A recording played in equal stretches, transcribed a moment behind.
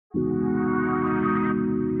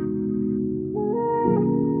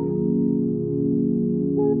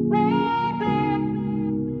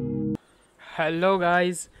Hello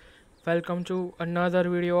guys, welcome to another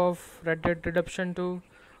video of red dead redemption 2।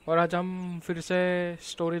 और आज हम फिर से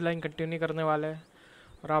स्टोरी लाइन कंटिन्यू करने वाले हैं।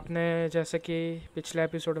 और आपने जैसे कि पिछले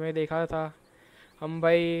एपिसोड में देखा था, हम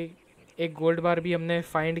भाई एक गोल्ड बार भी हमने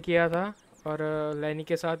फाइंड किया था और लैनी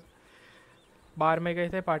के साथ बार में गए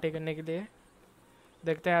थे पार्टी करने के लिए।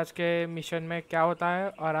 देखते हैं आज के मिशन में क्या होता है।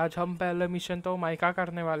 और आज हम पहले मिशन तो माइका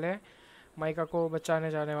करने वाले हैं, माइका को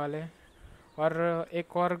बचाने जाने वाले हैं और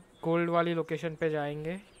एक और गोल्ड वाली लोकेशन पे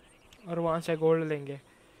जाएंगे और वहाँ से गोल्ड लेंगे।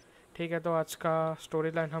 ठीक है, तो आज का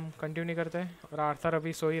स्टोरी लाइन हम कंटिन्यू करते हैं। और आर्थर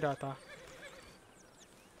अभी सो ही रहा था।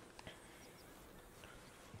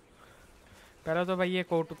 पहले तो भाई ये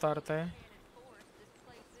कोट उतारता है।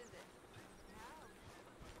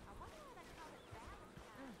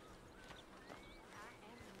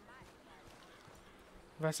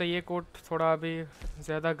 वैसे ये कोट थोड़ा अभी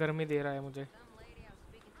ज़्यादा गर्मी दे रहा है मुझे।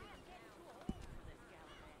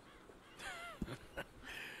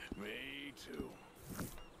 Me too.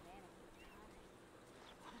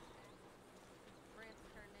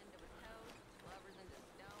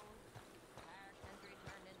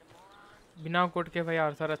 बिना कोट के भाई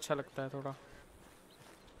आर्थर अच्छा लगता है थोड़ा।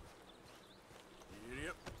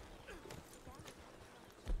 Yep.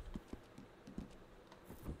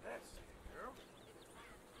 That's it, girl.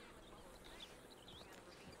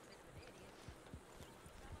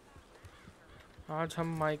 आज हम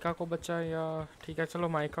माइका को बचाए या ठीक है, चलो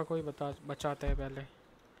माइका को ही बचाते हैं पहले।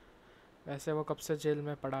 वैसे वो कब से जेल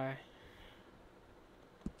में पड़ा है,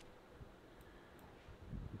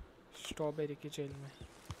 स्ट्रॉबेरी की जेल में।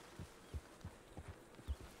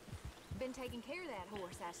 Been taking care of that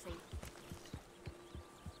horse, I see.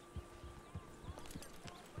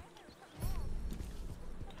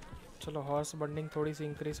 चलो, हॉर्स बॉन्डिंग थोड़ी सी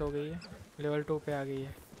इंक्रीज हो गई है, लेवल 2 पे आ गई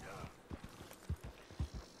है।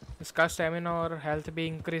 इसका स्टेमिना और हेल्थ भी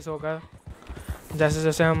इंक्रीज होगा जैसे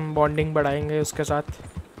जैसे हम बॉन्डिंग बढ़ाएंगे उसके साथ।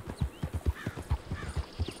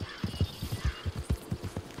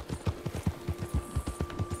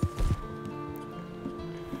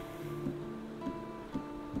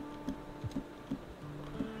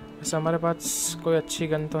 वैसे हमारे पास कोई अच्छी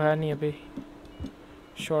गन तो है नहीं अभी,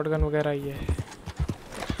 शॉटगन वगैरह ही है।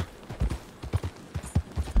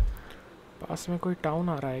 पास में कोई टाउन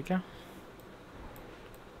आ रहा है क्या?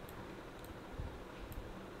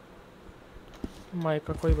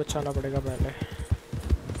 माइका को ही बचाना पड़ेगा पहले।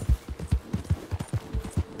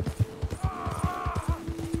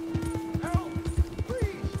 Help!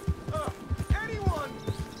 Please! Anyone!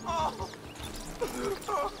 Oh!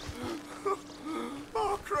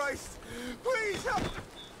 Oh, Christ! Please help!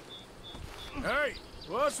 Hey,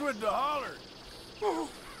 what's with the holler? Oh,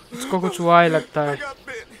 इसको कुछ हुआ है लगता I है। got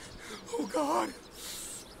bit. Oh, God.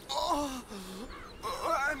 Oh,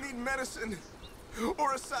 I need medicine.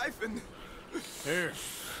 Or a siphon. Here,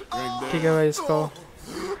 drink that. ठीक है भाई, इसको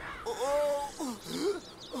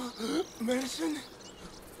Medicine?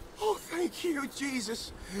 Oh, thank you, Jesus.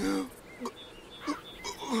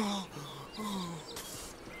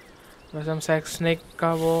 वैसे हम सेक्स स्नेक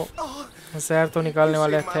का वो जहर तो निकालने You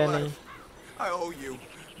वाले saved my थे life. नहीं। I owe you.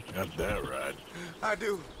 Got that right. I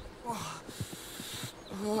do.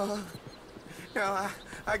 Now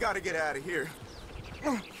I gotta get out of here.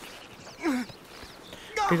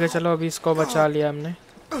 ठीक है, चलो अभी इसको बचा लिया हमने।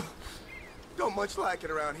 Don't much like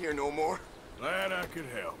it around here no more. Glad I could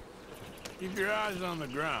help. Keep your eyes on the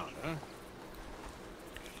ground, huh?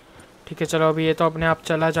 ठीक है, चलो अभी ये तो अपने आप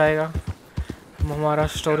चला जाएगा। हम हमारा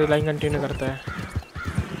स्टोरी लाइन कंटिन्यू करते हैं।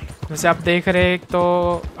 वैसे आप देख रहे हैं, एक तो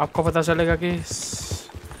आपको पता चलेगा कि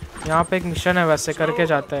यहाँ पे एक मिशन है, वैसे करके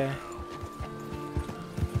जाते हैं।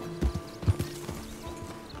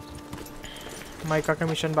 माइका का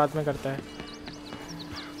मिशन बाद में करता है।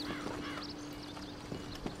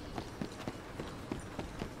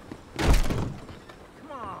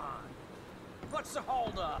 Come on. What's the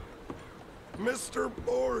holdup? Mr.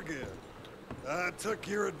 Morgan, I took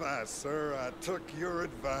your advice, sir. I took your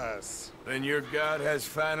advice. Then your god has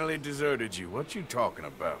finally deserted you. What you talking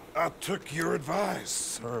about? I took your advice,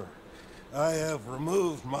 sir. I have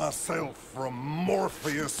removed myself from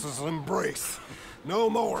Morpheus's embrace. No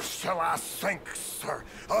more shall I sink, sir.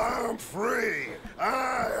 I am free.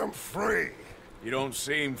 I am free. You don't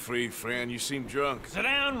seem free, friend. You seem drunk. Sit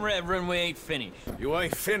down, Reverend. We ain't finished. You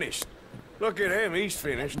ain't finished. Look at him. He's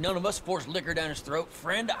finished. None of us forced liquor down his throat,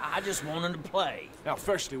 friend. I just want him to play. Now,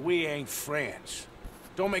 firstly, we ain't friends.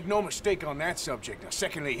 Don't make no mistake on that subject. Now,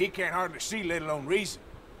 secondly, he can't hardly see, let alone reason.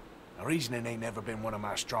 Now, reasoning ain't never been one of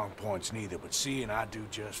my strong points neither, but seeing I do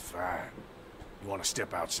just fine. You want to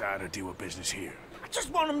step outside or deal with business here? I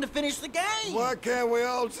just want them to finish the game. Why can't we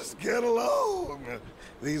all just get along?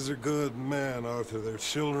 These are good men, Arthur. They're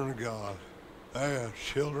children of God. They are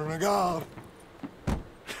children of God.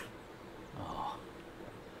 Oh.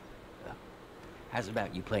 How's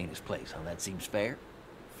about you playing his place, huh? That seems fair?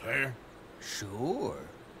 Fair? Sure.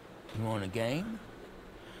 You want a game?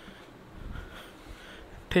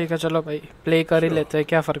 ठीक है चलो भाई play कर ही लेते हैं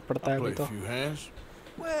क्या फर्क पड़ता है अभी तो Few hands.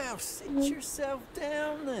 Well, sit yourself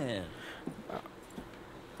down then.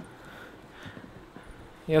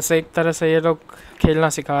 ऐसे एक तरह से ये लोग खेलना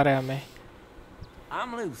सिखा रहे हैं हमें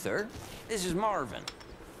I'm Luther. This is Marvin.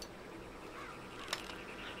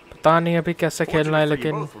 पता नहीं अभी कैसे खेलना है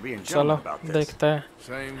लेकिन चलो देखते हैं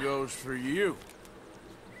Same goes for you.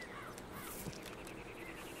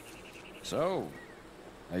 So,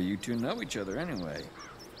 you two know each other anyway.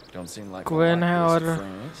 Don't seem like Gwen है और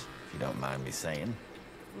friends, if you don't mind me saying.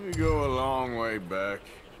 We go a long way back.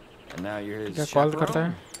 And now you're his क्या call करते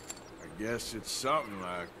chaperone? हैं I guess it's something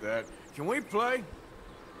like that. Can we play?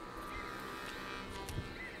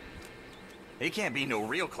 He can't be no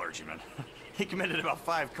real clergyman. He committed about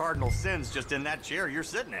 5 cardinal sins just in that chair you're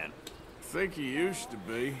sitting in. Think he used to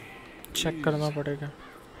be. Check करना पड़ेगा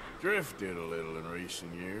Drifted a little in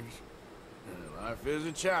recent years. Life is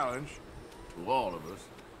a challenge to all of us.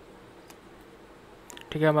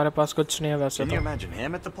 ठीक है हमारे पास कुछ नहीं है वैसे Can you तो imagine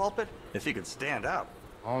him at the pulpit? If he could stand up.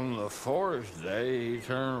 On the fourth day, he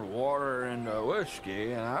turned water into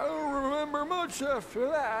whiskey, and I don't remember much after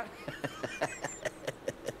that.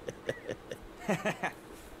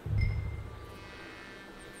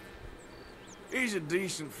 He's a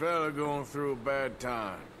decent fella going through a bad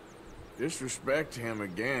time. Disrespect him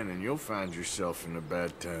again, and you'll find yourself in a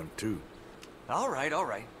bad time too. All right, all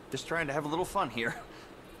right. Just trying to have a little fun here.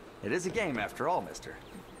 It is a game after all, mister.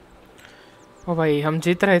 ओ भाई हम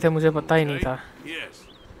जीत रहे थे मुझे पता ही नहीं था Yes.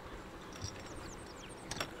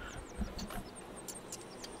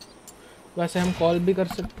 वैसे हम कॉल भी कर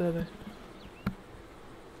सकते थे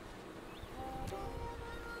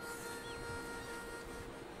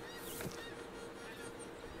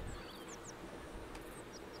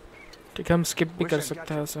ठीक है हम स्किप भी कर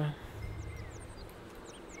सकते हैं ऐसे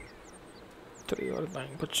 3 और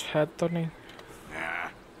 9 कुछ है तो नहीं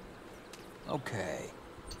Okay.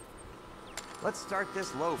 Let's start this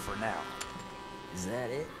low for now. Is that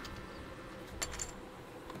it?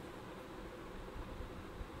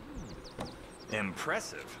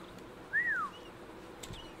 Impressive.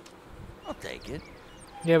 I'll take it.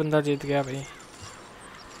 ये बंदा जीत गया भाई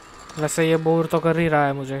वैसे ये बोर तो कर ही रहा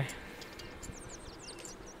है मुझे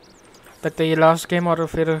लगता है ये लास्ट गेम और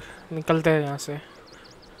फिर निकलते हैं यहाँ से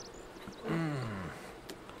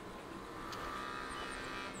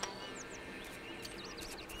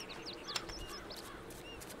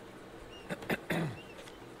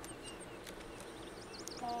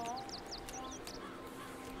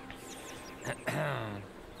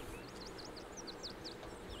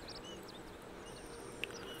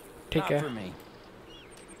ठीक Not है for me.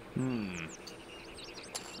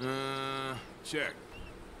 Check.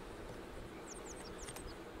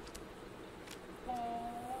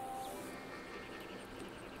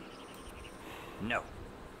 No.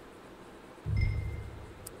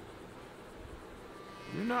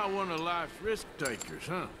 You're not one of life's risk takers,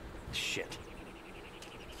 huh? Shit.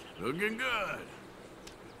 Looking good.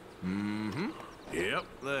 Mm-hmm. Yep,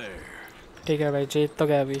 there. ठीक है भाई जीत तो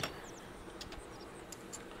गया अभी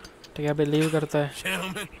ठीक है अभी लीव करता है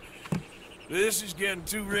Gentlemen, this is getting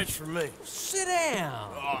too rich for me. Sit down.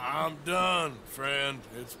 Oh, I'm done, friend.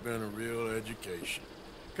 It's been a real education.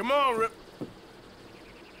 Come on, Rip.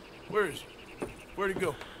 Where is he? Where'd he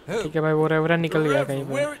go? ठीक है भाई वो रेवरेंड निकल गया कहीं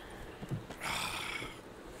पे Where?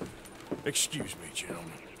 Excuse me,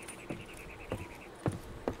 gentlemen.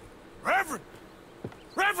 Reverend!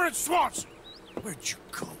 Reverend Swanson! Where'd you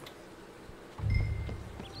go?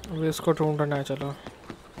 अभी इसको ढूंढना है चलो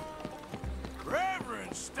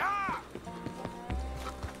Reverend, stop!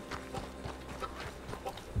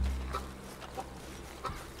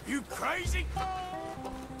 You crazy?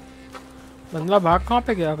 बंदा भाग कहाँ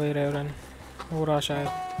पे गया भाई रेवरेंड हो रहा शायद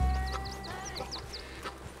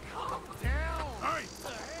Hey!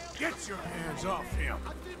 Get your hands off him!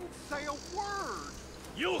 I didn't say a word.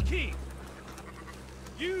 You'll keep!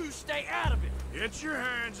 You stay out of it. Get your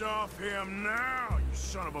hands off him now, you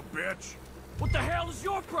son of a bitch! What the hell is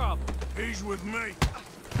your problem? He's with me.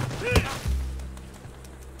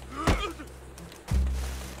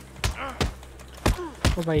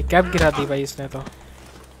 ओ भाई cap गिरा दी भाई इसने तो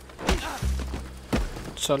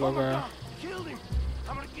चलो गया Killed him!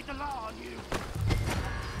 I'm gonna get the law on you!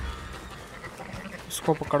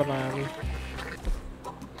 इसको पकड़ना है अभी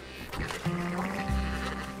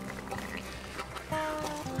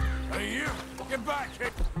Get back here.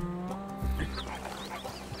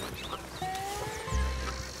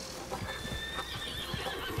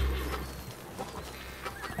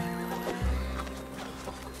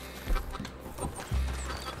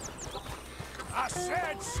 I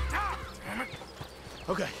said stop, damn it.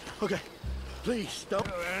 Okay, okay. Please, don't.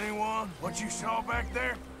 Anyone? What you saw back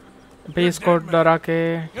there? भाई इसको डरा के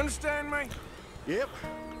You understand me? Yep.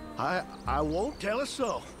 I won't tell a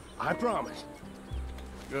soul. I promise.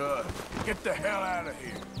 Good. Get the hell out of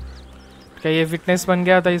here. क्या ये witness बन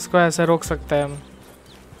गया था, इसको ऐसे रोक सकते हैं हम?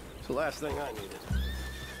 It's the last thing I needed.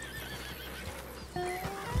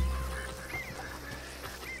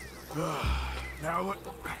 Now what?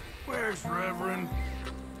 Where's Reverend?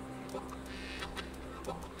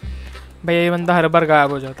 भाई ये बंदा हर बार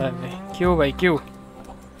गायब हो जाता है भाई, क्यों भाई क्यों?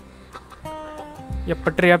 ये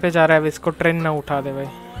पटरिया पे जा रहा है, इसको ट्रेन ना उठा दे भाई।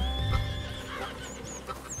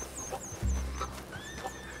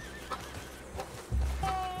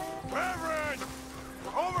 Reverend!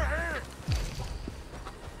 Over here!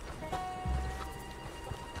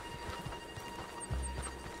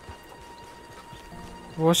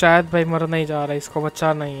 वो शायद भाई मर नहीं जा रहा है, इसको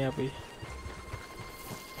बचा नहीं है अभी।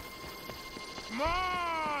 Come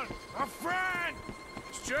on! A friend!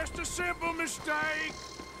 It's just a simple mistake.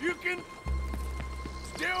 You can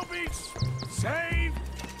still be saved.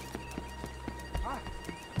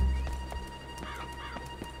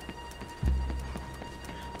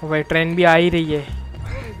 भाई ट्रेन भी आ ही रही है।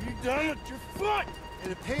 What have you done with your foot?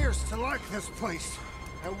 It appears to like this place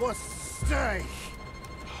and wants to stay.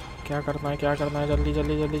 क्या करना है, क्या करना है, जल्दी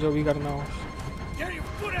जल्दी जल्दी जो भी करना हो। Get your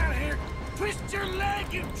foot out of here! Twist your leg,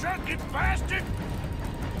 you drunken bastard!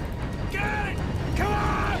 Get it! Come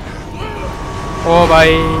on! ओ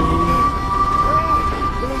भाई,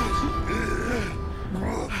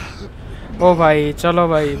 ओ भाई चलो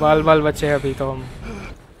भाई, बाल बाल बचे अभी तो हम।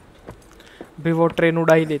 भी वो ट्रेन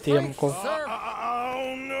उड़ा ही देती है हमको। Oh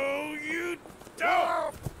no, you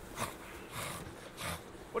don't!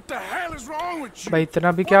 What the hell is wrong with you? भाई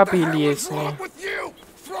इतना भी क्या पी लिए इसने? What's wrong with you?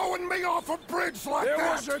 Throwing me off a bridge like There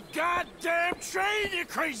that? was a goddamn train, you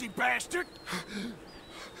crazy bastard!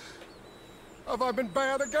 Have I been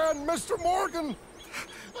bad again, Mr. Morgan?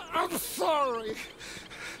 I'm sorry.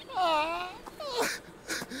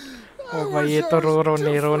 ओ भाई ये तो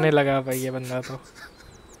रोने लगा भाई ये बंदा तो।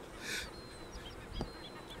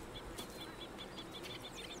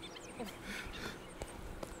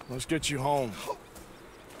 Let's get you home.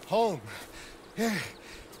 Home. Yeah,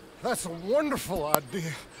 that's a wonderful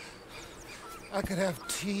idea. I could have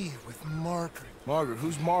tea with Margaret. Margaret,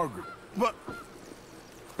 who's Margaret? What?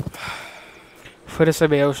 फिर से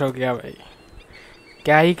बेहोश हो गया भाई,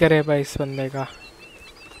 क्या ही करे भाई इस बंदे का।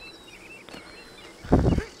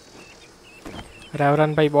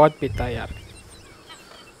 रेवरन भाई बहुत पीता है यार।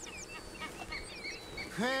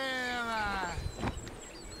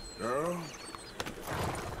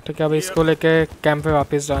 तो क्या भाई इसको लेके कैंप पे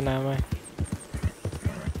वापस जाना है हमें।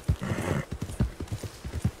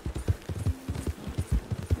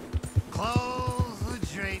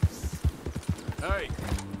 Hey,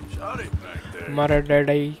 shut it back there. हमारा डेड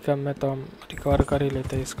आई कम में तो हम रिकवर कर ही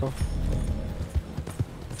लेते हैं इसको।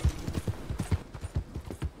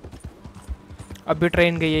 अभी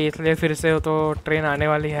ट्रेन गई है इसलिए फिर से तो ट्रेन आने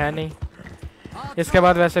वाली है नहीं। इसके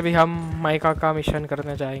बाद वैसे भी हम माइका का मिशन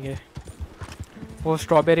करने जाएंगे। वो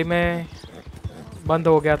स्ट्रॉबेरी में बंद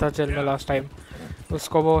हो गया था जेल में लास्ट टाइम,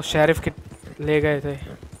 उसको वो शेरिफ के ले गए थे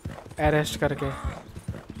अरेस्ट करके।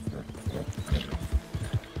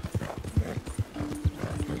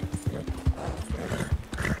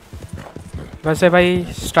 वैसे भाई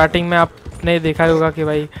स्टार्टिंग में आपने देखा होगा कि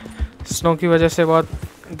भाई स्नो की वजह से बहुत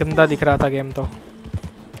गंदा दिख रहा था गेम, तो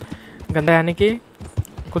गंदा यानी कि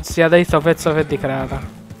कुछ ज़्यादा ही सफ़ेद सफ़ेद दिख रहा था।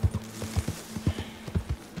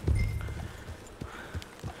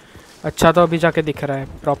 अच्छा तो अभी जाके दिख रहा है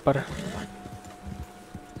प्रॉपर।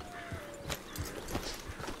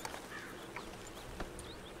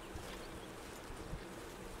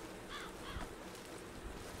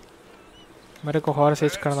 मेरे को हॉर्स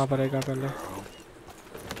सर्च करना पड़ेगा पहले।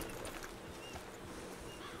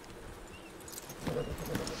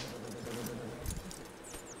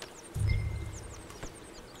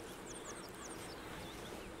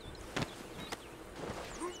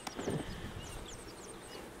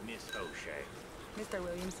 Mr.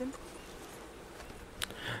 Williamson?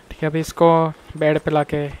 ठीक है, अभी इसको बेड पे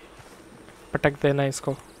लाके पटक देना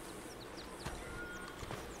इसको।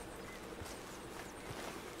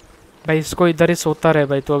 भाई इसको इधर ही सोता रहे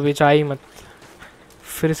भाई, तो अभी जा ही मत,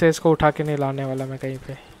 फिर से इसको उठा के नहीं लाने वाला मैं कहीं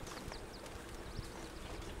पे।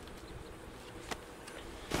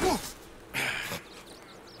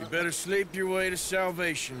 You better sleep your way to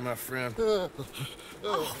salvation, my friend.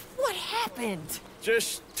 Oh, what happened?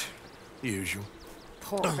 Just usual.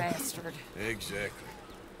 Poor bastard. Exactly.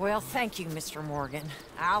 Well, thank you, Mr. Morgan.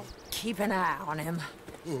 I'll keep an eye on him.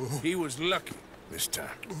 He was lucky this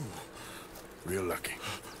time. Real lucky.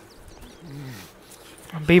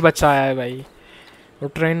 अभी बचाया है भाई, वो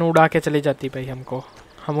train उड़ा के चली जाती भाई हमको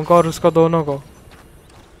और उसको दोनों को।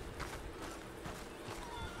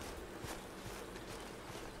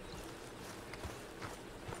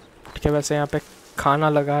 ठीक है, वैसे यहाँ पे खाना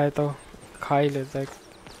लगा है तो खा ही लेते हैं।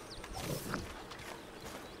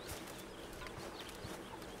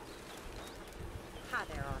 Hi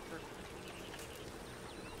there, Arthur.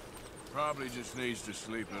 Probably just needs to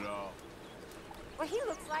sleep it off. Well, he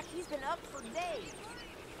looks like he's been up for days.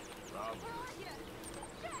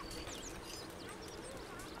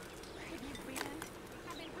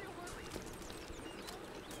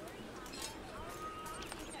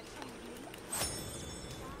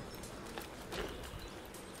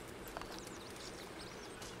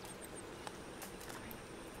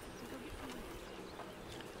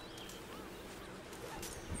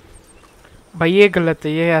 भाई ये गलत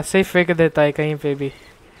है, ये ऐसे ही फेंक देता है कहीं पे भी,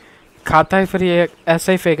 खाता है फिर ये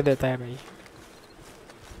ऐसे ही फेंक देता है भाई।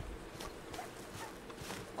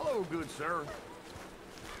 Hello, good sir.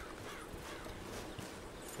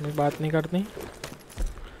 मैं बात नहीं करनी,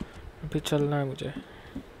 अभी चलना है मुझे।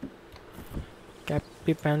 कैप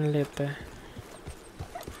भी पहन लेते हैं।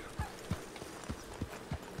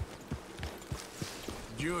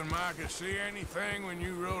 Did you and Micah see anything when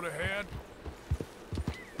you rode ahead?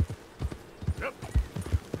 Yep.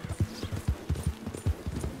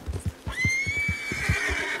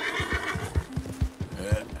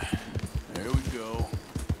 There we go.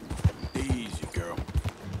 Easy, girl.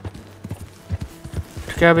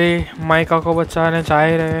 ठीक है, अभी माइका को बचाने जा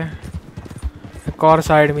ही रहे। एक और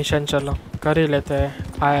साइड मिशन चलो कर ही लेते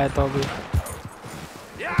हैं, आया है तो अभी।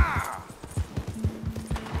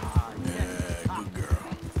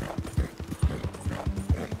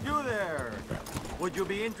 Would you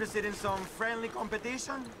be interested in some friendly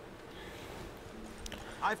competition?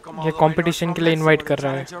 I've come all ये the way north competition from के लिए इनवाइट Mexico कर to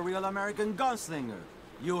रहा है। challenge a real American gunslinger.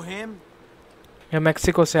 You him? ये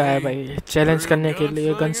मैक्सिको से आया है भाई, चैलेंज करने के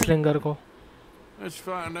लिए गनस्लिंगर को। Let's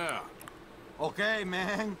find out. Okay,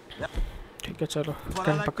 man. ठीक है चलो, What I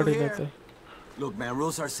गन like पकड़ to ही hear. लेते हैं। Look, man,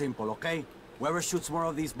 rules are simple, okay? Whoever shoots more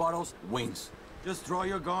of these bottles wins. Just draw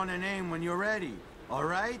your gun and aim when you're ready. All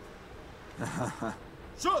right?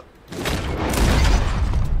 Shoot!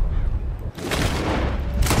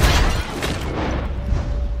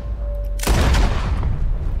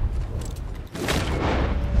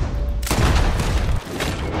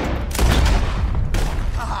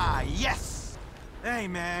 Yes! Hey,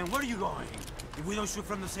 man, where are you going? If we don't shoot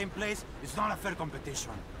from the same place, it's not a fair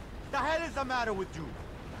competition. The hell is the matter with you?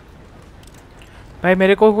 भाई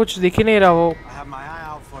मेरे को कुछ दिख ही नहीं रहा वो। I have my eye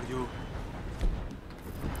out for you.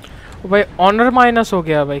 भाई honour minus हो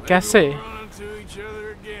गया भाई, कैसे? Run into each other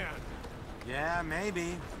again. Yeah, maybe.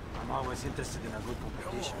 I'm always interested in a good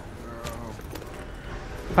competition.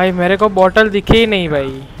 भाई मेरे को बॉटल दिखे ही नहीं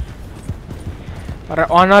भाई, और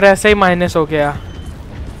ऑनर ऐसे ही माइनस हो गया।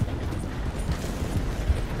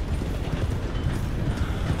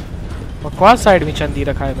 बकवास साइड मिशन दी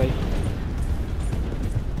रखा है भाई।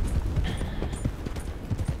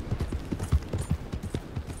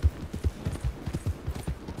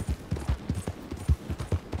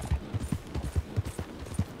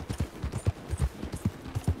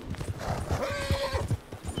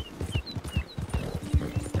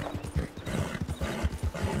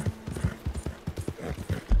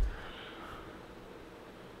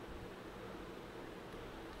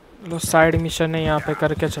 लो साइड मिशन है यहाँ पे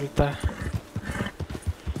करके चलता है।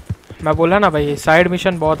 मैं बोला ना भाई, साइड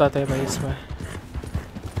मिशन बहुत आते हैं भाई इसमें,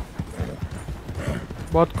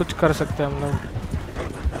 बहुत कुछ कर सकते हैं हम लोग।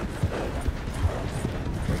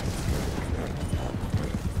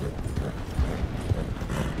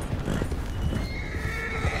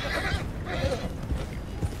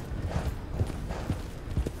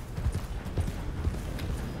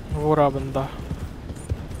 वो रहा बंदा।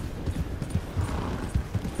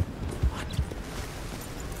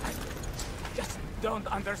 Don't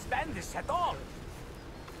understand this at all.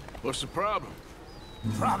 What's the problem?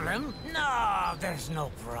 Problem? No, there's no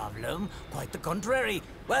problem. Quite the contrary.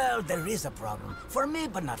 Well, there is a problem. For me,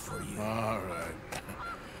 but not for you. All right.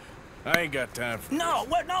 I ain't got time for No,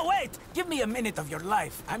 wait! Give me a minute of your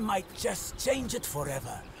life. I might just change it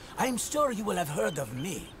forever. I'm sure you will have heard of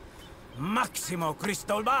me. Maximo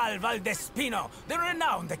Cristobal Valdespino, the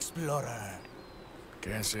renowned explorer.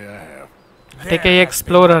 Can't say I have. ठीक है, ये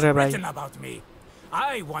explorer है भाई। Written about me.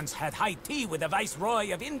 I once had high tea with the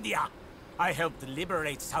Viceroy of India. I helped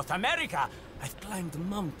liberate South America. I've climbed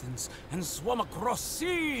mountains and swum across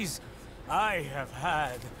seas. I have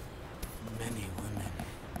had many women.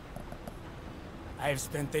 I've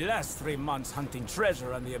spent the last 3 months hunting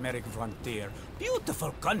treasure on the American frontier.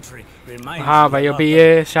 Beautiful country. Reminds हाँ me भाई, a lot अभी of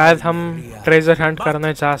ये शायद हम Korea. Treasure Hunt But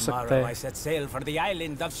करने जा सकते tomorrow I हैं। set sail for the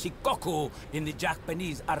island of Shikoku in the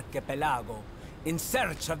Japanese archipelago in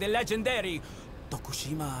search of the legendary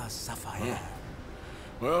Tokushima sapphire.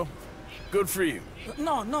 Well, good for you.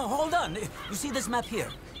 No, hold on. You see this map here?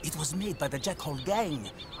 It was made by the Jackhole gang.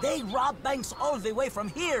 They rob banks all the way from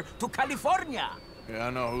here to California. Yeah, I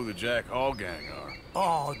know who the Jack Hall gang are.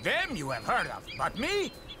 Oh, them you have heard of, but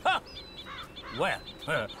me? Huh. Well,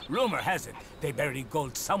 rumor has it they buried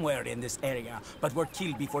gold somewhere in this area, but were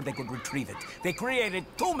killed before they could retrieve it. They created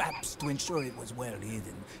 2 maps to ensure it was well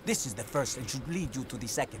hidden. This is the first and should lead you to the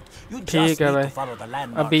second. You just ठीक है need भाई, to follow the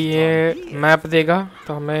landmarks. अभी ये map देगा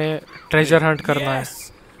तो हमें treasure Hunt करना है।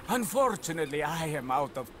 Yes. Unfortunately, I am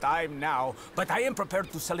out of time now, but I am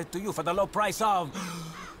prepared to sell it to you for the low price of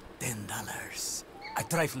 $10. A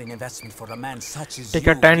trifling investment for a man such as ठीक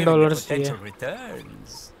you, है, $10 giving the चाहिए। potential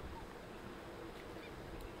returns.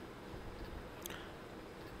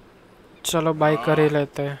 चलो by कर ही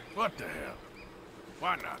लेते हैं। What the hell?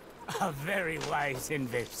 Why not? A very wise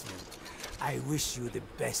investment. I wish you the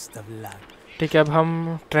best of luck. ठीक है, अब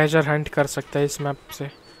हम ट्रेजर हंट कर सकते हैं इस मैप से।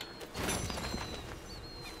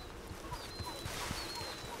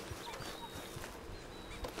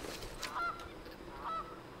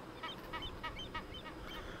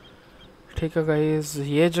 ठीक है गाइस,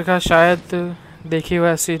 ये जगह शायद देखी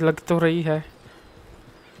वैसी लग तो रही है।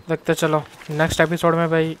 लगता चलो नेक्स्ट एपिसोड में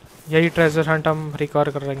भाई यही ट्रेजर हंट हम रिकवर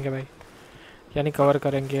करेंगे भाई, यानी कवर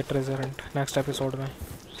करेंगे ये ट्रेजर हंट नेक्स्ट एपिसोड में।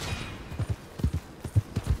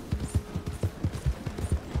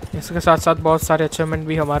 इसके साथ साथ बहुत सारे अचीवमेंट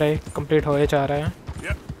भी हमारे कंप्लीट होए जा रहे हैं।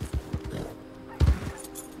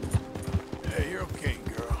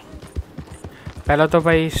 पहला तो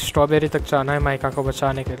भाई स्ट्रॉबेरी तक जाना है माइका को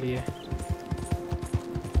बचाने के लिए।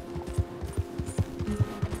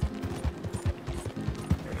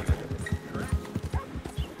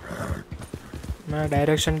 मैं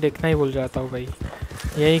डायरेक्शन देखना ही भूल जाता हूँ भाई,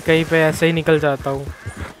 यहीं कहीं पे ऐसे ही निकल जाता हूँ।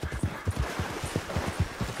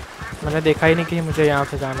 मैंने देखा ही नहीं कि मुझे यहाँ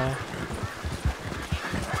से जाना है।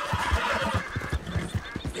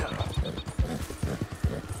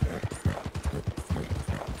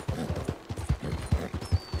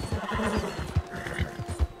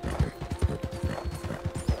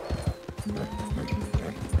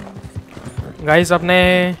 गाइस, अपने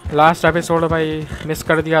लास्ट एपिसोड भाई मिस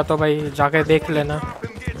कर दिया तो भाई जाके देख लेना।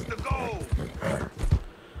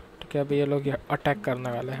 ठीक है, अभी ये लोग अटैक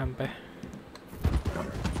करने वाले हैं हम पे।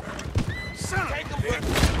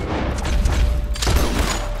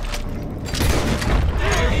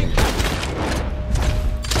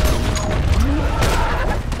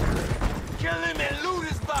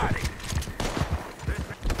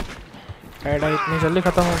 एडा इतनी जल्दी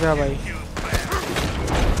खत्म हो गया भाई।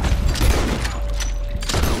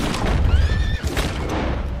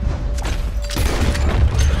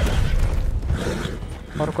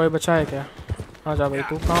 और कोई बचा है क्या? आ जा भाई,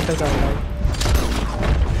 तू कहाँ पे जा रहा है?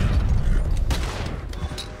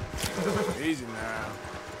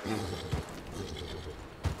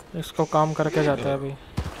 इसको काम करके जाता है अभी।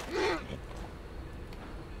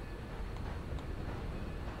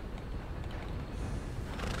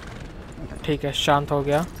 ठीक है, शांत हो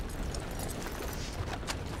गया।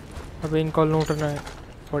 अभी इनको लूटना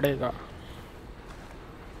पड़ेगा।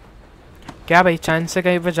 क्या भाई, चांद से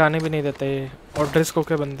कहीं पे जाने भी नहीं देते ये, और ड्रिस्को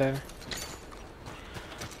के बंदे हैं।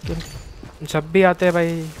 जब भी आते हैं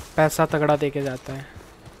भाई पैसा तगड़ा दे के जाता है।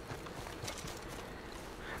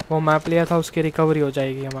 वो मैप लिया था, उसकी रिकवरी हो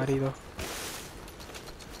जाएगी हमारी तो।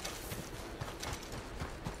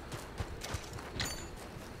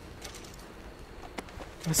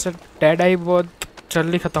 वैसे डेड आई बहुत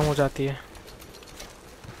जल्दी ख़त्म हो जाती है।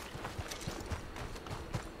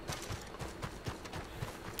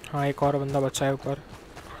 हाँ, एक और बंदा बचा है ऊपर।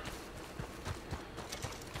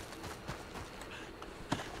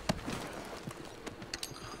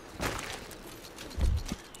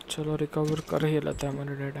 चलो रिकवर कर ही लेते हैं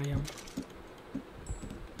हमारे डेड आई हम।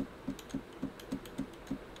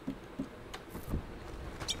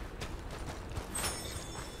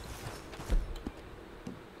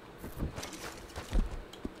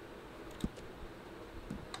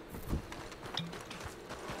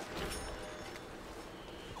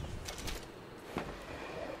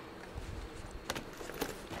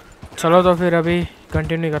 चलो तो फिर अभी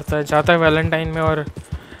कंटिन्यू करता है, जाता है वैलेंटाइन में और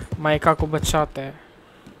माइका को बचाते हैं।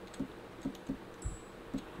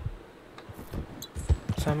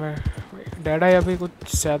 समय डैड आई अभी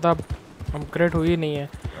कुछ ज़्यादा अपग्रेड हुई नहीं है,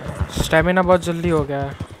 स्टेमिना बहुत जल्दी हो गया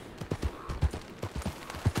है।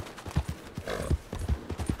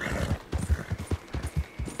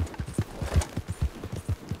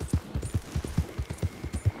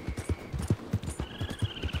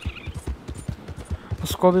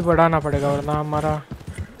 उसको भी बढ़ाना पड़ेगा वरना हमारा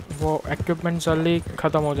वो इक्विपमेंट जल्दी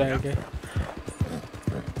ख़त्म हो जाएंगे।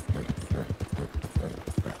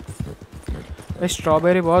 भाई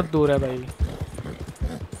स्ट्रॉबेरी बहुत दूर है भाई।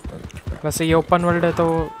 वैसे ये ओपन वर्ल्ड है तो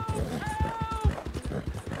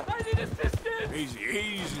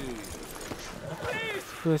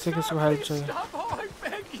वैसे किसको हेल्प चाहिए?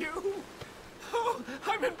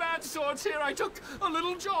 I'm in bad sorts here. I took a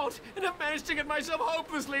little jaunt and have managed to get myself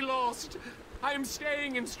hopelessly lost. I am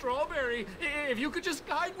staying in Strawberry. If you could just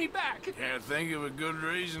guide me back. Can't think of a good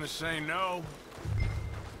reason to say no.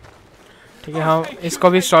 ठीक है, हम इसको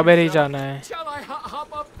भी strawberry जाना है। Shall I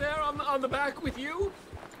hop up there on the back with you?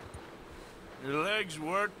 Your legs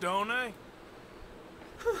work, don't they?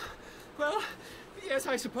 Well, yes,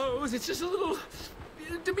 I suppose. It's just a little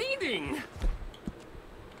demeaning.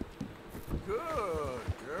 Good,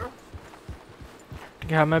 girl.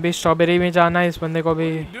 ठीक है, हमें भी स्ट्रॉबेरी में जाना है, इस बंदे को भी।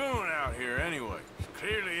 What are you doing out here anyway?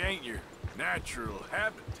 Clearly ain't your natural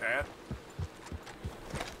habitat.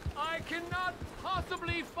 I cannot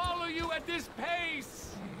possibly follow you at this pace.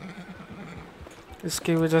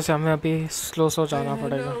 इसकी वजह से हमें अभी स्लो जाना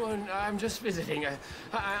पड़ेगा। No, I'm just visiting.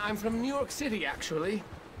 I'm from New York City, actually.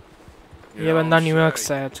 ये बंदा New York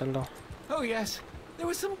से है। चलो। Oh yes, there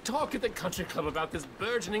was some talk at the country club about this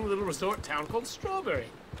burgeoning little resort town called Strawberry.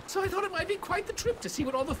 So I thought it might be quite the trip to see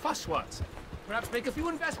what all the fuss was. Perhaps make a few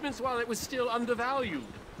investments while it was still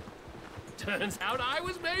undervalued. Turns out I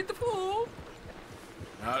was made the fool.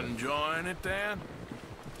 Not enjoying it then?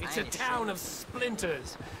 It's a town of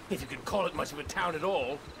splinters, if you could call it much of a town at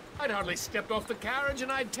all. I'd hardly stepped off the carriage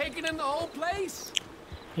and I'd taken in the whole place.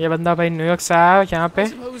 ये बंदा भाई New York से आया यहाँ पे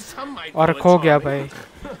और खो गया भाई।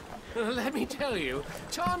 Let me tell you,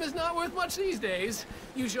 charm is not worth much these days.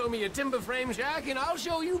 You show me a timber frame shack and I'll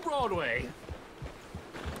show you Broadway.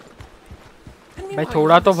 भाई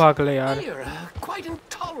थोड़ा तो भाग ले यार। Quite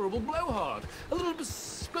intolerable blowhard. A little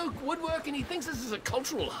bespoke woodwork and he thinks this is a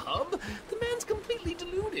cultural hub? The man's completely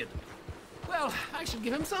deluded. Well, I should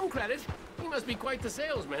give him some credit. He must be quite the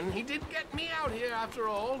salesman. He did get me out here after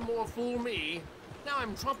all. More fool me. Now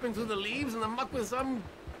I'm tromping through the leaves in the muck with some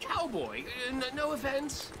cowboy. No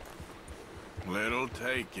offense. Little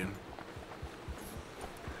taken.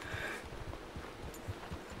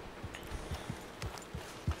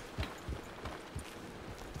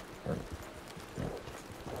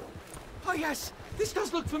 Oh yes, this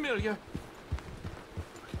does look familiar.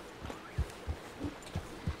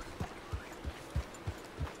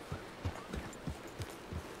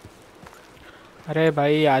 अरे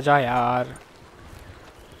भाई आजा यार।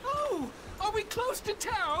 Oh, are we close to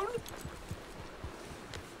town?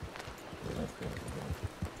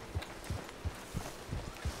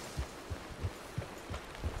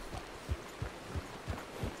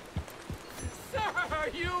 Sir,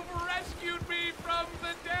 you've rescued me from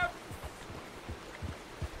the depths.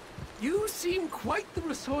 You seem quite the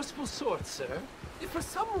resourceful sort, sir. If for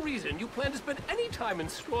some reason you plan to spend any time in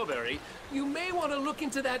Strawberry, you may want to look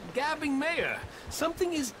into that gabbing mayor.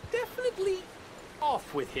 Something is definitely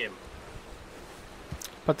off with him.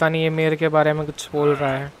 पता नहीं ये mayor के बारे में कुछ बोल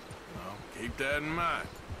रहा है। Keep that in mind.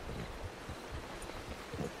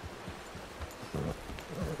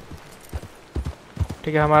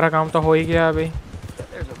 ठीक है, हमारा काम तो हो ही गया अभी।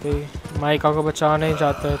 माइका को बचा नहीं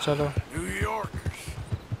जाते हैं। चलो।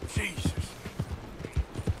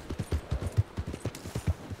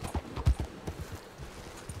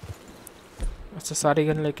 अच्छा, सारी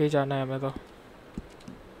गन लेके ही जाना है हमें तो।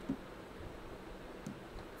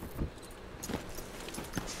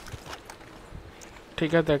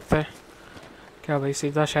 ठीक है, देखते हैं क्या भाई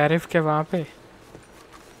सीधा शेरिफ के वहाँ पे।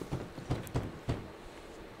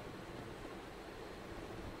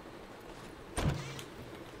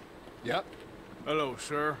 Yep. Hello,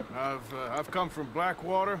 sir. I've come from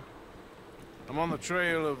Blackwater. I'm on the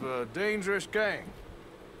trail of a dangerous gang.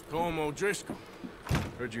 Colm O'Driscoll.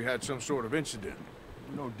 Heard you had some sort of incident.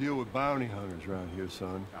 We don't deal with bounty hunters around here,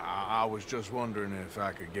 son. I was just wondering if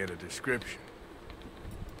I could get a description.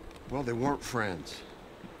 Well, they weren't friends.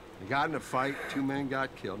 They got in a fight, 2 men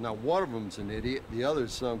got killed. Now, one of them's an idiot, the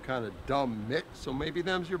other's some kind of dumb mix, so maybe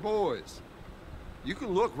them's your boys. You can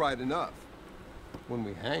look right enough when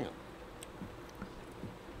we hang them.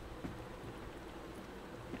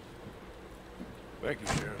 Thank you,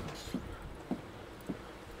 Sheriff.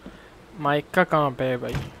 Mica कहाँ पे है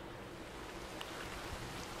भाई?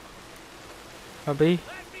 अभी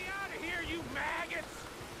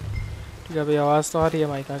ठीक है भाई, आवाज़ तो आ रही है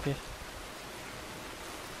माइका की।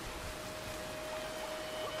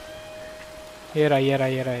 ये रहा ये रहा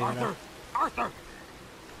ये रहा ये रहा। Arthur!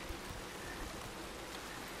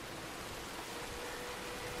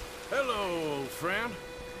 Hello, old friend.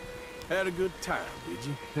 Had a good time, did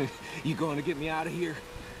you? You going to get me out of here?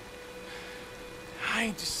 I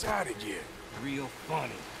ain't decided yet. Real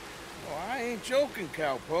funny. Oh, I ain't joking,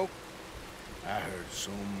 cowpoke. I heard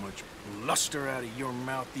so much bluster out of your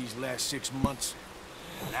mouth these last 6 months.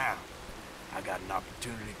 Now, I got an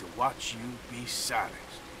opportunity to watch you be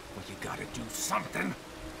silenced. Well, you gotta do something.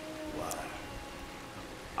 Why?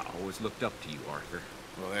 I always looked up to you, Arthur.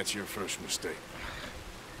 Well, that's your first mistake.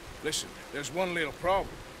 Listen, there's one little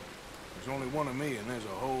problem. There's only one of me, and there's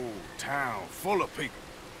a whole town full of people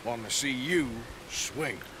wanting to see you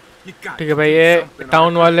swing. ठीक है भाई, ये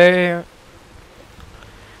town वाले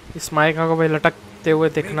इस mica को भाई लटकते हुए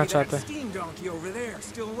देखना चाहते हैं।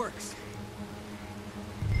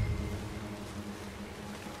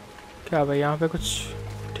 क्या भाई यहाँ पे कुछ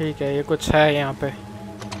ठीक है, ये कुछ है यहाँ पे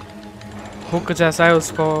हुक जैसा है,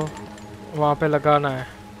 उसको वहाँ पे लगाना है।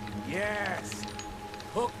 Yes.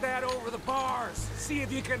 Hook that over the bars. See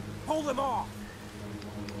if you can pull them off.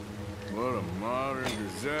 What a modern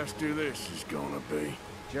disaster this is gonna be.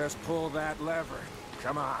 Just pull that lever.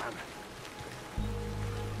 Come on.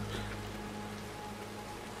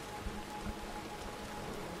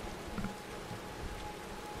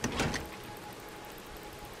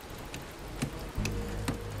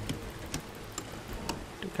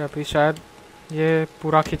 ठीक है, अभी शायद ये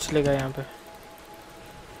पूरा खींच लेगा यहाँ पे।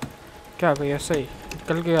 क्या भाई, ऐसे ही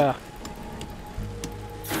निकल गया।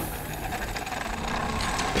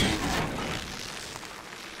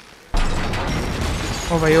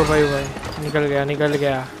 ओ भाई ओ भाई ओ भाई, निकल गया निकल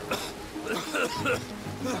गया।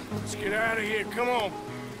 Let's get out of here, come on.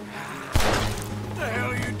 What the hell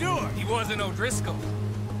are you doing? He wasn't O'Driscoll.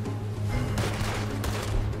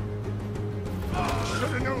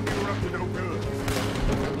 Should've known you were up to no good.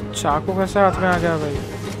 चाकू कैसे हाथ में आ गया भाई?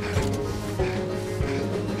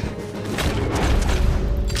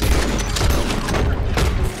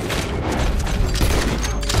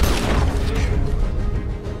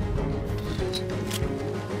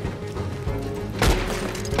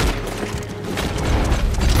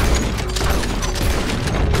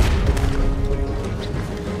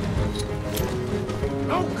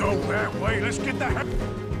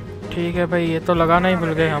 ठीक है भाई, ये तो लगाना ही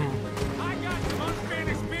भूल गए हम।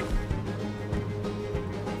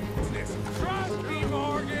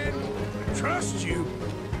 Trust you?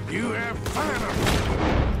 You have fun of it.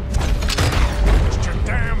 It's your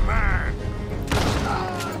damn mind.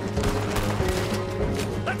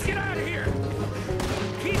 Let's get out of here.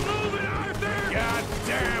 Keep moving, Arthur.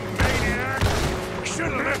 Goddamn maniac!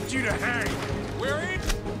 Should have left you to hang. We're in.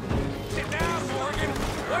 Sit down, Morgan.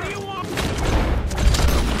 What do you want?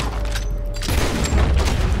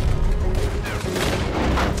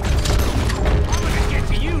 I'm gonna get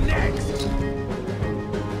to you next.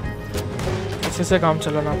 इसी से काम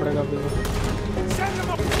चलाना पड़ेगा अभी। Send them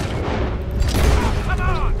up. Come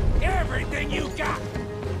on, everything you got.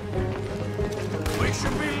 We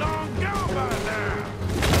should be long gone by now.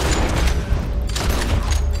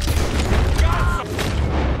 Got some.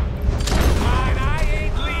 Mine, I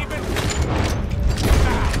ain't leaving.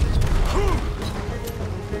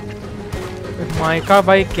 Mica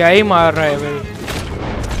भाई क्या ही मार रहा है भाई।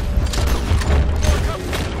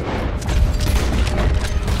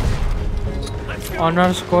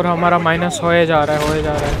 ऑनर स्कोर हमारा माइनस होए जा रहा है, होए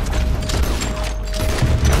जा रहा है।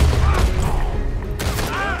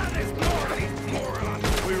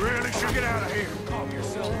 We really should get out of here. Calm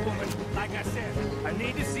yourself, woman. Like I said, I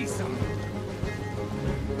need to see something.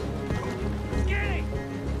 Skinny!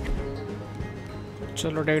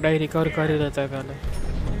 चलो डेड आई रिकवर कर ही लेता है पहले।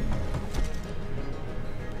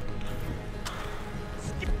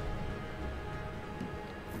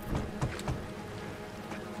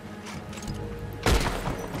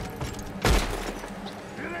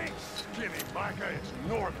 It ain't skinny, Micah. It's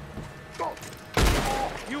northern. Go.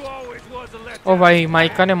 You always was a let. ओ भाई,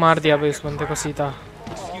 mica ने मार दिया भाई इस बंदे को सीधा।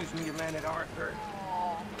 Excuse me a minute, Arthur.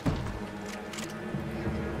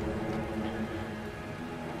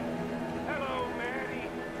 Hello, Manny.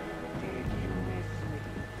 Did you miss me?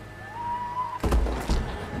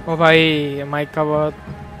 ओ भाई, माइका बहुत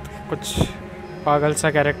कुछ पागल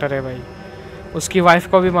सा कैरेक्टर है भाई। उसकी वाइफ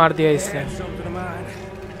को भी मार दिया इसने। Something of mine.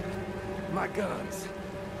 My guns.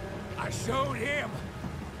 I showed him.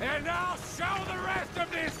 And I'll show the rest of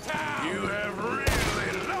this town. You have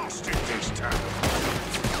really lost it this time.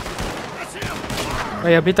 That's him.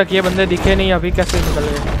 भाई अभी तक ये बंदे दिखे नहीं, अभी कैसे निकल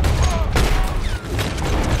गए?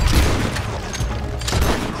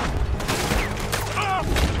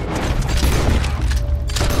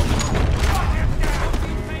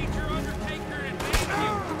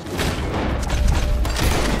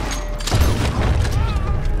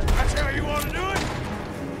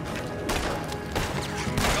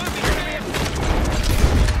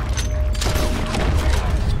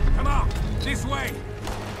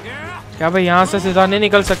 क्या भाई यहाँ से सीधा नहीं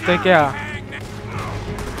निकल सकते क्या?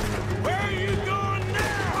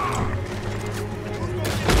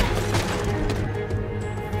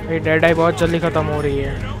 भाई डेड आई बहुत जल्दी खत्म हो रही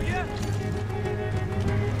है।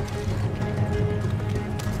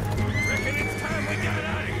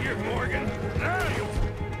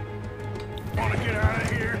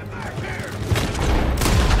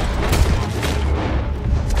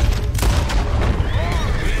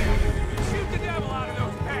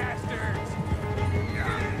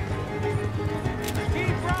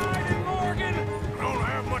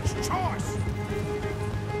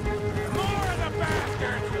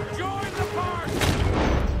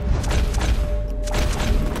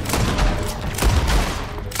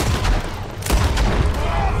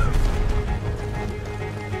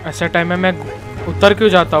 ऐसे टाइम में मैं उतर क्यों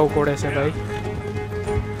जाता हूँ कोड़े से भाई?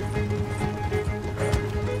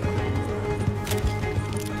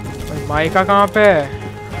 माइका कहाँ पे है?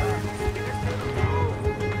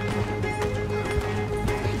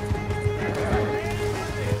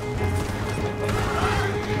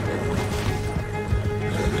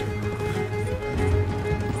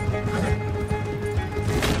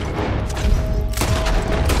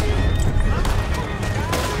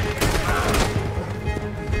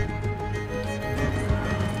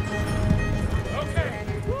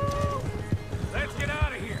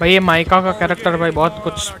 भाई ये माइका का कैरेक्टर भाई बहुत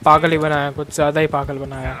कुछ पागल ही बनाया, कुछ ज्यादा ही पागल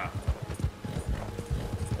बनाया।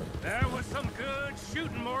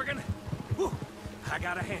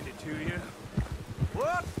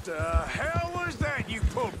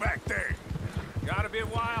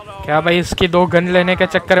 क्या भाई इसकी 2 गन लेने के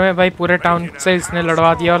चक्कर में भाई पूरे टाउन से इसने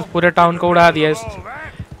लड़वा दिया और पूरे टाउन को उड़ा दिया इस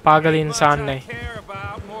पागल इंसान ने।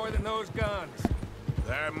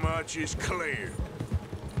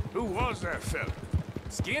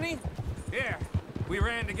 Skinny? Yeah, we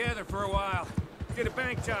ran together for a while. Did a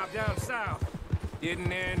bank job down south.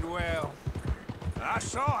 Didn't end well. I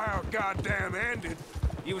saw how it goddamn ended.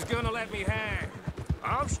 He was gonna let me hang.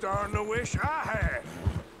 I'm starting to wish I had.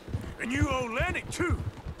 And you owe Lennox too.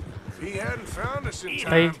 If he hadn't found us in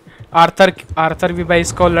time. भाई Arthur भी भाई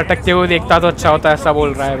इसको लटकते हुए देखता तो अच्छा होता, ऐसा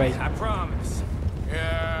बोल रहा है भाई। I promise.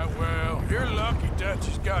 Yeah, well, you're lucky Dutch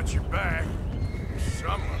has got your back.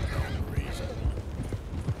 Some unknown reason.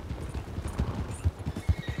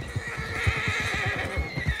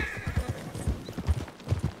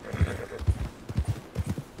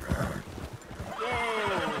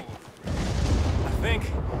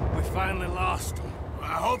 Finally lost him.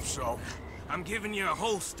 I hope so. I'm giving you a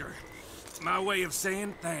holster. My way of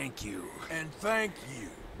saying thank you. And thank you.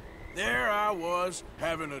 There I was,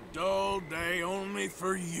 having a dull day only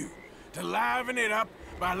for you. To liven it up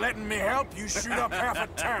by letting me help you shoot up half a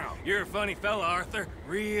town. You're a funny fella, Arthur.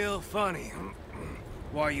 Real funny.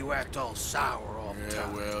 Why you act all sour all the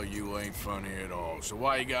time? Yeah, well, you ain't funny at all. So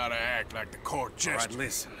why you gotta act like the court jester? All right,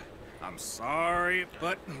 listen. I'm sorry,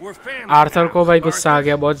 but we're family. Arthur को भाई गुस्सा आ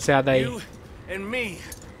गया बहुत ज्यादा ही। And me.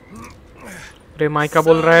 रे mica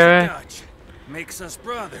बोल रहे हैं makes us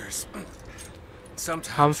brothers. Sometimes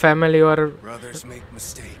हम फैमिली और brothers make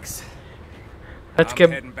mistakes. I'm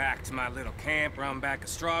heading back to my little camp around back of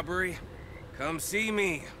Strawberry. Come see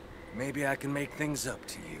me. Maybe I can make things up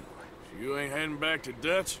to you. You ain't heading back to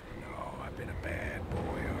Dutch? No, I've been a bad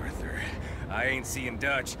boy, Arthur. I ain't seeing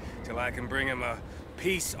Dutch till I can bring him a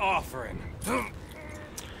peace offering.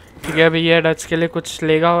 ठीक है अभी ये Dutch के लिए कुछ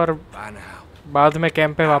लेगा और बाद में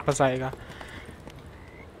कैंप पे वापस आएगा।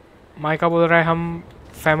 माइका बोल रहा है हम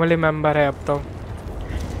फैमिली मेंबर है अब तो,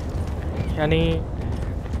 यानी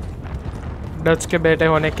डच के बेटे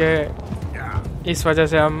होने के इस वजह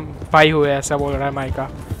से हम भाई हुए, ऐसा बोल रहा है माइका।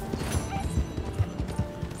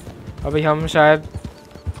 अभी हम शायद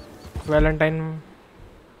वैलेंटाइन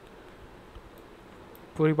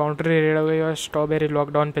पूरी बाउंड्री रेड हो गई और स्ट्रॉबेरी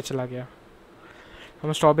लॉकडाउन पे चला गया।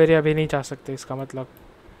 हम स्ट्रॉबेरी अभी नहीं जा सकते, इसका मतलब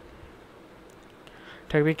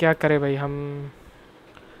ठीक भी क्या करे भाई, हम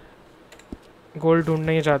गोल्ड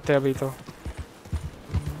ढूंढने ही जाते अभी तो।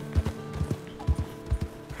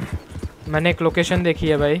 मैंने एक लोकेशन देखी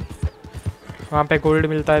है भाई, वहाँ पे गोल्ड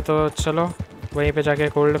मिलता है तो चलो वहीं पे जाके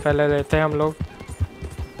गोल्ड पहले लेते हैं हम लोग।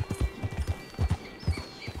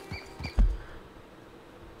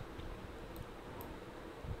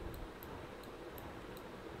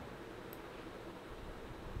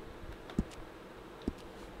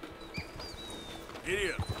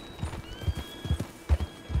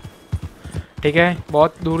 ठीक है,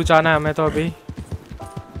 बहुत दूर जाना है हमें तो अभी।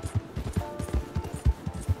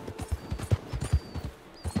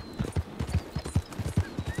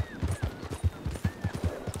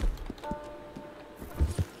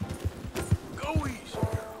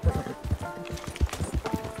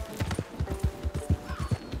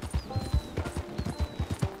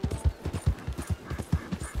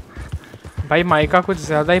 भाई माइका कुछ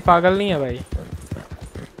ज़्यादा ही पागल नहीं है भाई।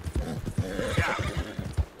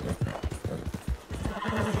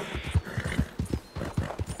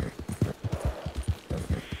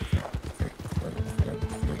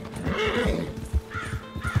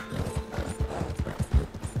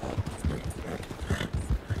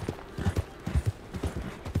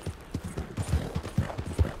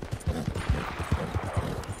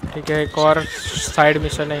 ठीक है, एक और साइड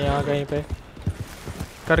मिशन है यहाँ कहीं पे,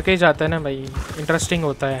 करके ही जाते हैं ना भाई, इंटरेस्टिंग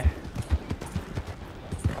होता है।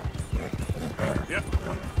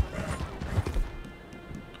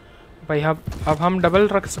 भाई अब हम डबल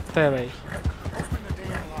रख सकते हैं भाई।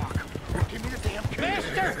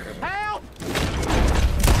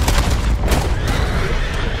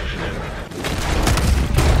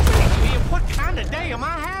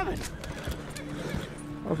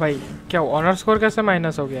 ओ भाई क्या ऑनर स्कोर कैसे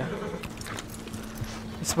माइनस हो गया?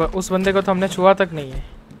 उस बंदे को तो हमने छुआ तक नहीं है।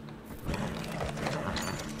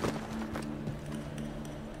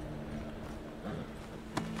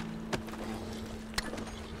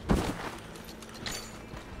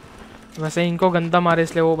 वैसे इनको गंदा मारे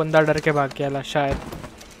इसलिए वो बंदा डर के भाग गया शायद।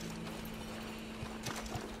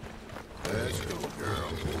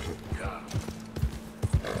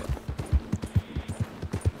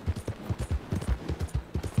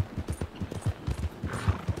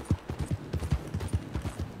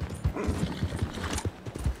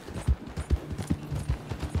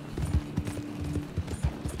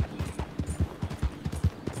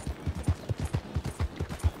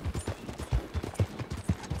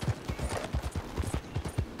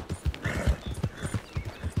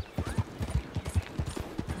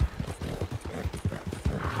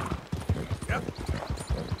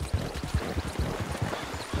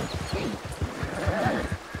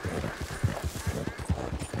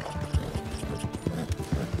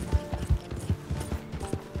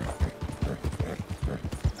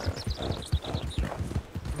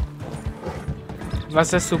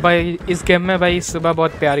 वैसे सुबह इस गेम में भाई सुबह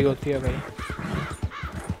बहुत प्यारी होती है भाई,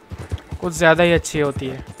 कुछ ज़्यादा ही अच्छी होती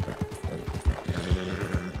है।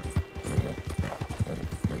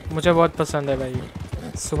 मुझे बहुत पसंद है भाई,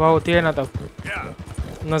 सुबह होती है ना तब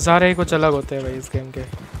नज़ारे ही कुछ अलग होते हैं भाई इस गेम के।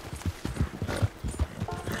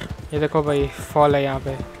 ये देखो भाई फॉल है यहाँ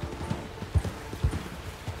पे।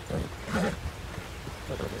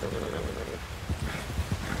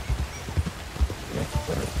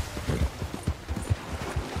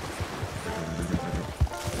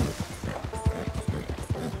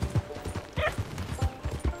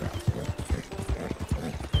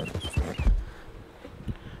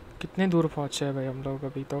 कितनी दूर पहुँचे हैं भाई हम लोग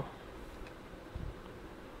अभी तो।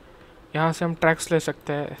 यहाँ से हम ट्रैक्स ले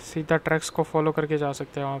सकते हैं, सीधा ट्रैक्स को फॉलो करके जा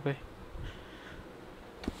सकते हैं वहाँ पे।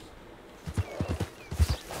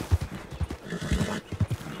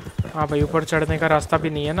 हाँ भाई ऊपर चढ़ने का रास्ता भी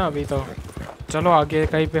नहीं है ना अभी तो। चलो आगे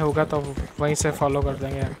कहीं पे होगा तो वहीं से फॉलो कर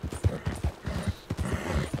देंगे।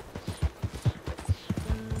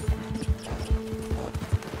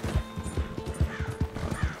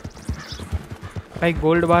 भाई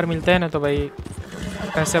गोल्ड बार मिलते हैं ना तो भाई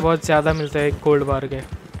पैसे बहुत ज़्यादा मिलते हैं गोल्ड बार के।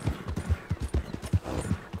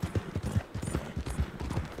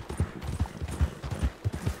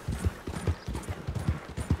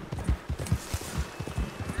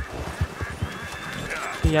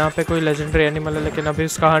 यहाँ पे कोई लेजेंडरी एनिमल है लेकिन अभी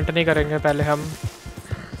उसका हंट नहीं करेंगे, पहले हम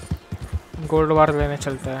गोल्ड बार लेने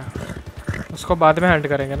चलते हैं, उसको बाद में हंट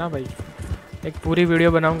करेंगे ना भाई। एक पूरी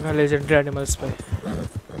वीडियो बनाऊंगा लेजेंडरी एनिमल्स पे।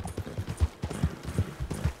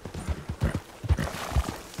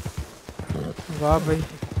 वाह भाई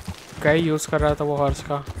कई यूज़ कर रहा था वो हॉर्स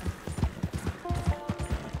का।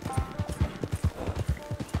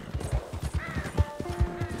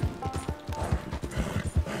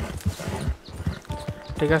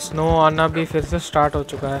 ठीक है, स्नो आना भी फिर से स्टार्ट हो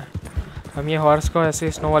चुका है। हम ये हॉर्स को ऐसे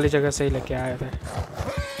ही स्नो वाली जगह से ही लेके आए थे।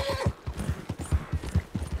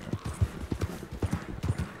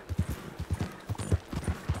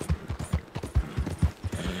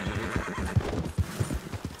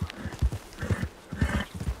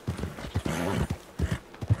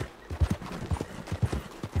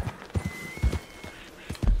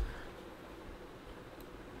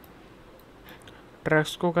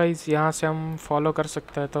 एड्रेस को गाइस यहाँ से हम फॉलो कर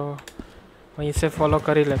सकते हैं, तो वहीं से फॉलो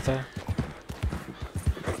कर ही लेते हैं।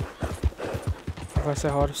 वैसे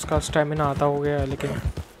हॉर्स का स्टेमिना आधा हो गया है, लेकिन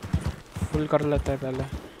फुल कर लेते हैं पहले।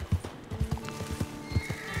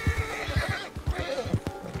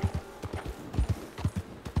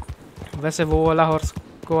 वैसे वो वाला हॉर्स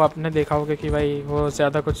को आपने देखा होगा कि भाई वो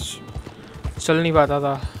ज़्यादा कुछ चल नहीं पाता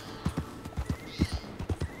था।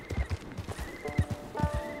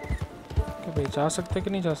 कि भाई जा सकते कि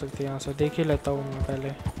नहीं जा सकते, यहाँ से देख ही लेता हूँ मैं पहले।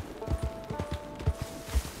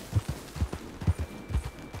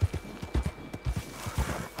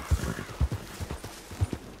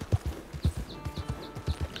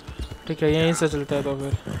 ठीक है, यहीं से चलते हैं तो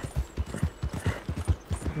फिर।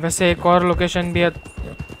 वैसे एक और लोकेशन भी है,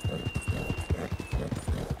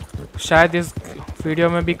 शायद इस वीडियो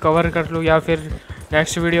में भी कवर कर लूँ या फिर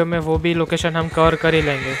नेक्स्ट वीडियो में वो भी लोकेशन हम कवर कर ही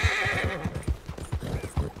लेंगे।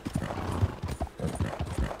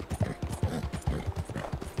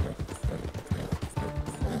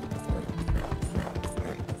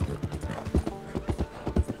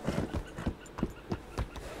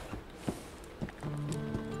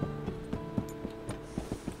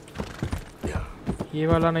 ये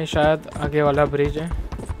वाला नहीं, शायद आगे वाला ब्रिज है।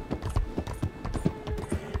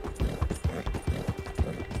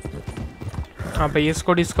 हाँ भाई,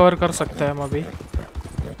 इसको डिस्कवर कर सकते हैं हम अभी।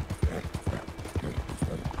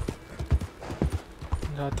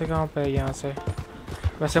 जाते कहाँ पे है यहाँ से?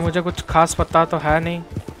 वैसे मुझे कुछ खास पता तो है नहीं,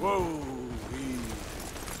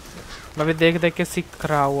 मैं भी देख देख के सीख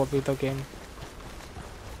रहा हूँ अभी तो गेम।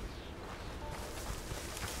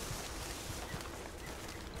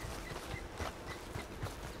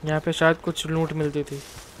 यहाँ पे शायद कुछ लूट मिलती थी।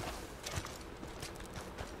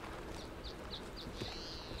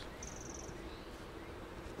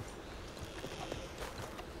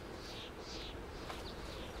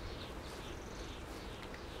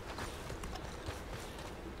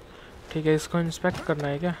 ठीक है, इसको इंस्पेक्ट करना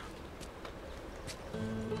है क्या?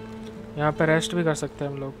 यहाँ पे रेस्ट भी कर सकते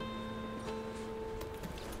हैं हम लोग।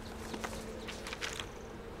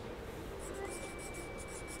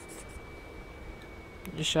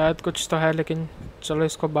 ये शायद कुछ तो है, लेकिन चलो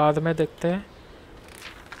इसको बाद में देखते हैं।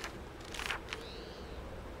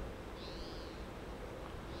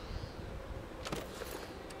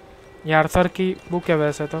 ये आर्थर की बुक है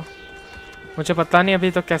वैसे तो, मुझे पता नहीं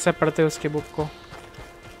अभी तो कैसे पढ़ते उसकी बुक को।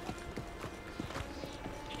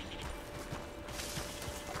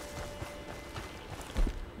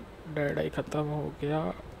 डेड खत्म हो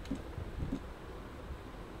गया।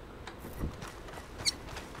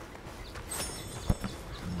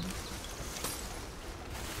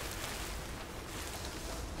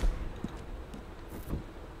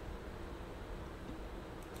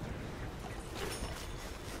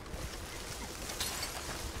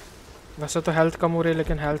 वैसे तो हेल्थ कम हो रही है,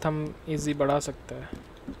 लेकिन हेल्थ हम इजी बढ़ा सकते हैं।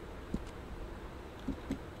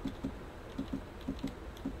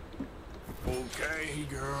 Okay,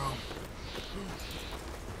 girl.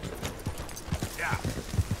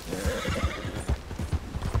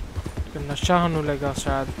 नशा होने लगा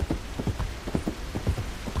शायद।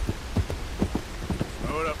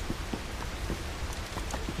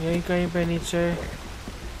 यहीं कहीं पे नीचे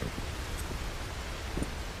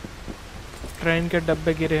ट्रेन के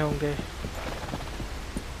डब्बे गिरे होंगे,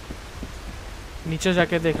 नीचे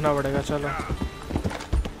जाके देखना पड़ेगा। चलो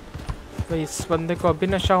भाई, इस बंदे को अभी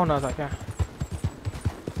नशा होना था क्या?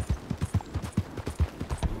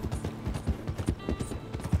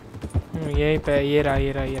 यहीं पे ये रहा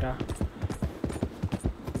ये रहा ये रहा।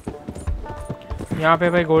 यहाँ पे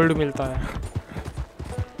भाई गोल्ड मिलता है।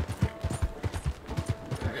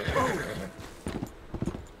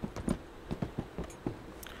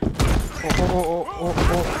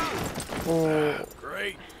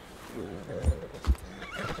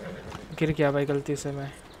 गिर गया भाई गलती से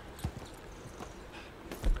मैं।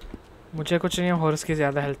 मुझे कुछ नहीं, हॉर्स की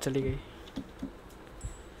ज़्यादा हेल्थ चली गई।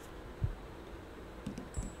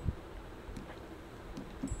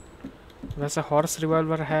 वैसे हॉर्स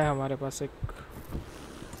रिवॉल्वर है हमारे पास एक।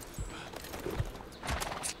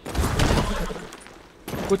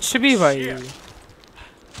 कुछ भी भाई,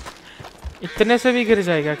 इतने से भी गिर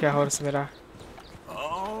जाएगा क्या हॉर्स मेरा?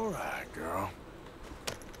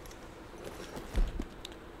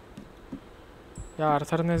 या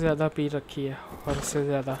आर्थर ने ज़्यादा पी रखी है हॉर्स से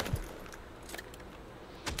ज़्यादा।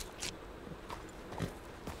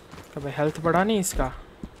 कभी हेल्थ बढ़ा नहीं इसका?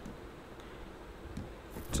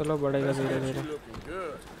 चलो बढ़ेगा धीरे धीरे।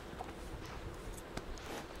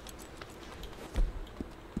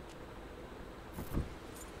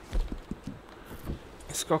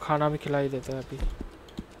 इसको खाना भी खिला ही देते हैं अभी।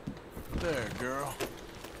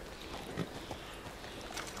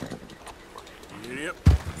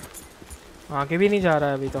 आगे भी नहीं जा रहा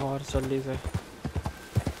है अभी तो और जल्दी से।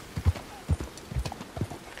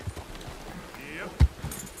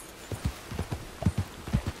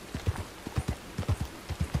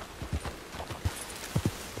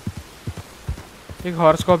 एक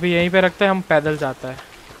हॉर्स को भी यहीं पे रखते हैं, हम पैदल जाता है।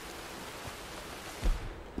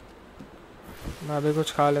 मैं अभी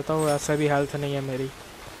कुछ खा लेता हूँ, ऐसा भी हेल्थ नहीं है मेरी।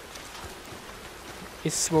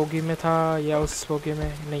 इस बोगी में था या उस बोगी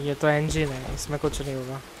में? नहीं, ये तो इंजन है, इसमें कुछ नहीं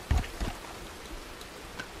होगा।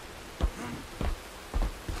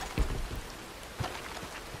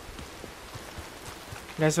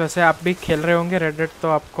 गैस वैसे आप भी खेल रहे होंगे रेड डेड, तो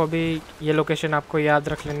आपको भी ये लोकेशन आपको याद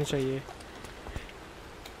रख लेनी चाहिए।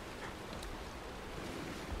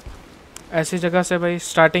 ऐसी जगह से भाई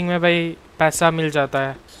स्टार्टिंग में भाई पैसा मिल जाता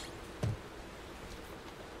है।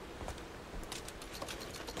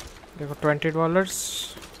 देखो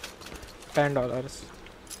 $20, $10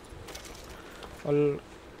 और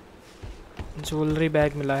ज्वेलरी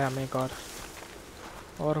बैग मिला है हमें एक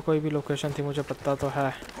और कोई भी लोकेशन थी मुझे पता तो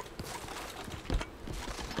है।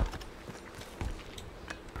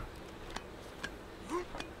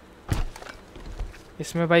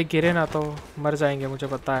 इसमें भाई गिरे ना तो मर जाएंगे, मुझे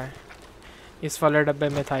पता है। इस वाले डब्बे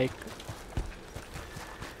में था एक।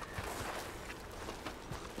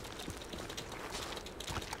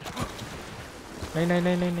 नहीं नहीं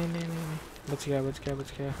नहीं नहीं नहीं नहीं नहीं, बच गया बच गया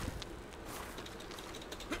बच गया।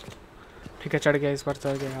 ठीक है चढ़ गया, इस बार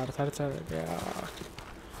चढ़ गया यार, सर चढ़ गया।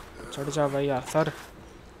 चढ़ जा भाई यार सर।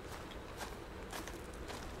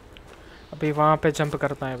 अभी वहाँ पे जंप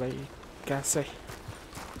करना है भाई, कैसे?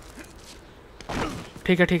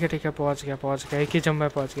 ठीक है ठीक है ठीक है, पहुँच गया, एक ही जंप में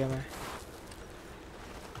पहुँच गया मैं।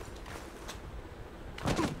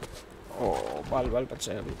 ओ बाल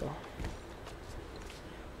बचे अभी तो।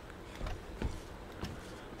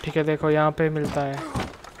 ठीक है देखो यहाँ पे मिलता है,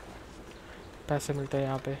 पैसे मिलते हैं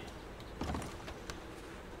यहाँ पे।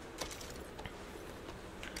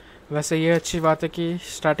 वैसे ये अच्छी बात है कि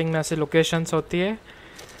स्टार्टिंग में ऐसी लोकेशंस होती है,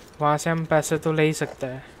 वहाँ से हम पैसे तो ले ही सकते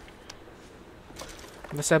हैं।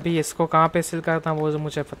 वैसे अभी इसको कहाँ पे सेल करता वो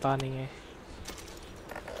मुझे पता नहीं है।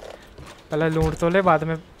 पहले लूट तो ले, बाद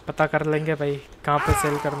में पता कर लेंगे भाई कहाँ पे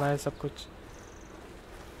सेल करना है सब कुछ।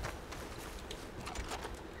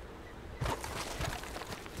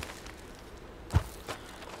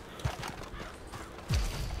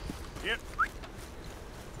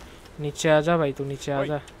 नीचे आ जा भाई, तू नीचे आ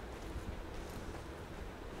जा।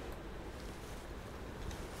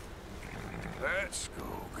 Let's go,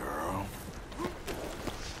 girl.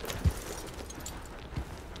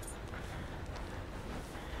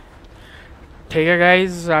 ठीक है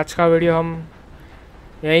गाइज, आज का वीडियो हम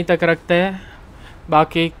यहीं तक रखते हैं।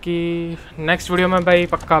 बाकी की नेक्स्ट वीडियो में भाई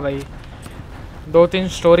पक्का भाई 2-3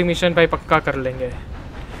 स्टोरी मिशन भाई पक्का कर लेंगे।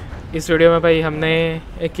 इस वीडियो में भाई हमने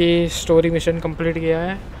एक ही स्टोरी मिशन कंप्लीट किया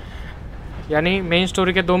है, यानी मेन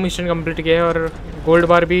स्टोरी के 2 मिशन कंप्लीट किए हैं और गोल्ड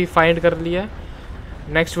बार भी फाइंड कर लिया है।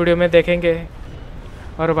 नेक्स्ट वीडियो में देखेंगे।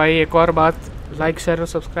 और भाई एक और बात, लाइक शेयर और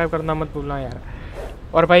सब्सक्राइब करना मत भूलना यार।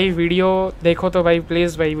 और भाई वीडियो देखो तो भाई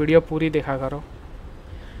प्लीज़ भाई वीडियो पूरी देखा करो।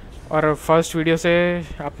 और फर्स्ट वीडियो से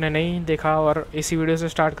आपने नहीं देखा और इसी वीडियो से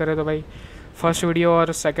स्टार्ट करे तो भाई फर्स्ट वीडियो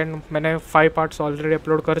और सेकंड मैंने 5 पार्ट्स ऑलरेडी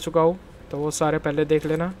अपलोड कर चुका हूँ, तो वो सारे पहले देख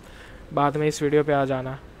लेना, बाद में इस वीडियो पे आ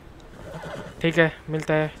जाना। ठीक है,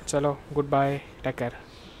 मिलता है, चलो गुड बाय, टेक केयर।